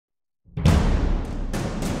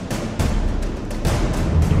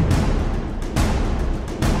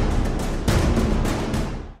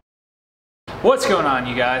What's going on,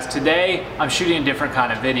 you guys? Today I'm shooting a different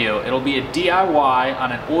kind of video. It'll be a DIY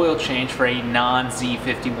on an oil change for a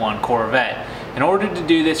non-Z51 Corvette. In order to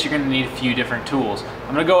do this, you're going to need a few different tools.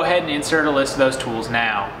 I'm going to go ahead and insert a list of those tools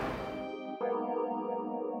now.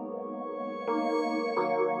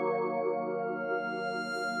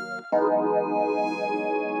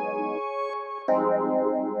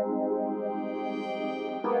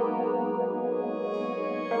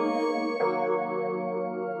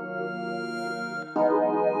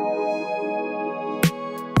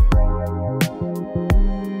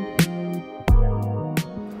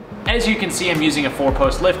 As you can see, I'm using a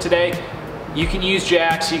 4-post lift today. You can use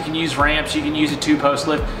jacks, you can use ramps, you can use a 2-post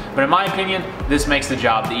lift, but in my opinion, this makes the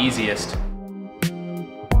job the easiest.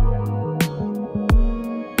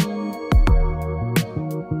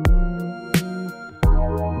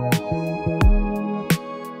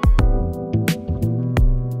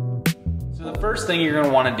 So the first thing you're going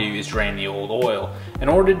to want to do is drain the old oil. In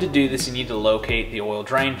order to do this, you need to locate the oil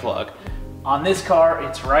drain plug. On this car,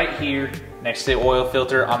 it's right here next to the oil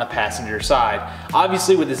filter on the passenger side.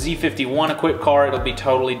 Obviously with the Z51 equipped car, it'll be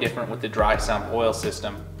totally different with the dry sump oil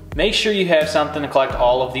system. Make sure you have something to collect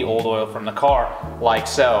all of the old oil from the car, like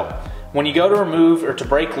so. When you go to remove or to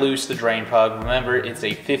break loose the drain plug, remember it's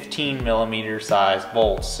a 15mm size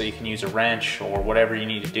bolt, so you can use a wrench or whatever you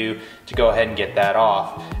need to do to go ahead and get that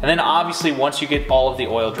off. And then obviously once you get all of the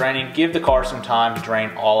oil draining, give the car some time to drain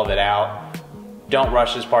all of it out. Don't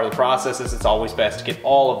rush this part of the process, as it's always best to get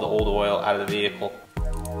all of the old oil out of the vehicle.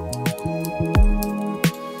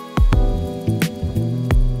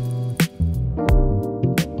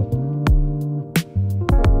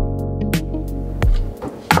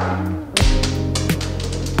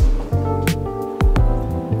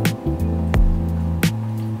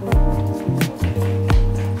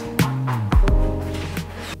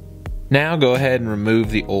 Now go ahead and remove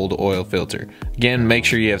the old oil filter. Again, make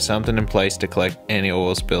sure you have something in place to collect any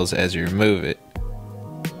oil spills as you remove it.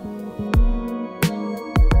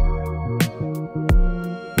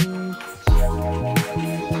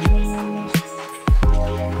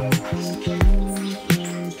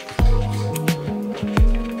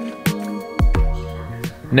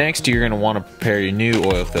 Next, you're going to want to prepare your new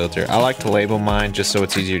oil filter. I like to label mine just so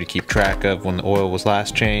it's easier to keep track of when the oil was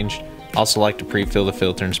last changed. I also like to pre-fill the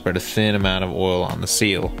filter and spread a thin amount of oil on the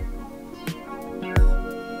seal.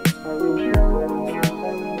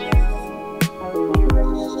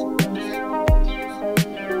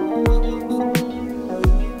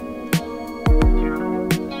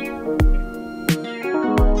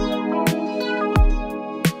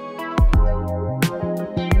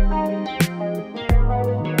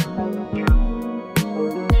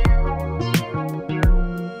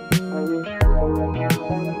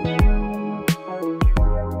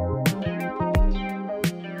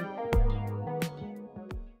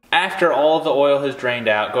 After all of the oil has drained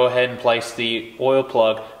out, go ahead and place the oil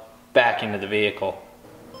plug back into the vehicle.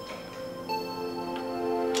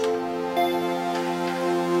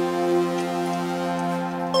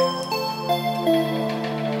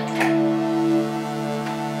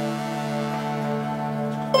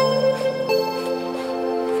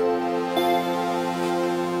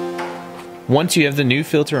 Once you have the new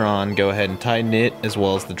filter on, go ahead and tighten it as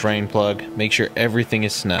well as the drain plug. Make sure everything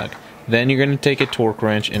is snug. Then you're going to take a torque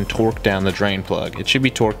wrench and torque down the drain plug. It should be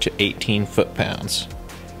torqued to 18 foot-pounds.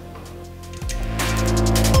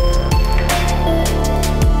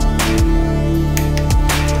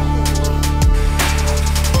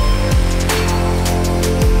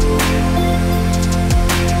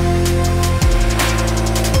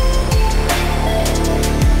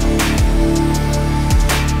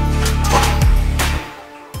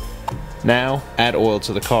 Now, add oil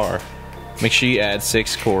to the car. Make sure you add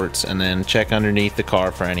 6 quarts and then check underneath the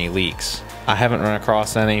car for any leaks. I haven't run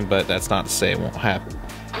across any, but that's not to say it won't happen.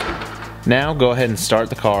 Now go ahead and start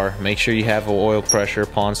the car. Make sure you have oil pressure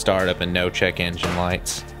upon startup and no check engine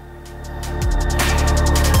lights.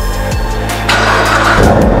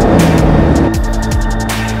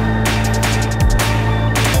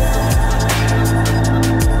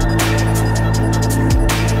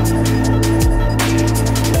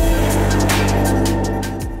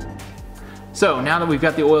 So now that we've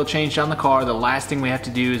got the oil changed on the car, the last thing we have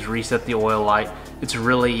to do is reset the oil light. It's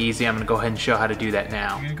really easy. I'm going to go ahead and show how to do that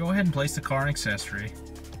now. You're going to go ahead and place the car and accessory.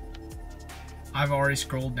 I've already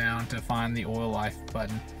scrolled down to find the oil life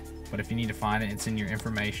button, but if you need to find it, it's in your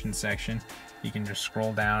information section. You can just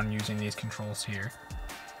scroll down using these controls here.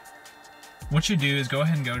 What you do is go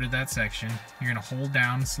ahead and go to that section. You're going to hold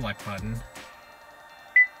down the select button,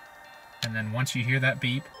 and then once you hear that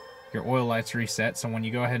beep, your oil light's reset. So when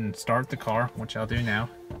you go ahead and start the car, which I'll do now,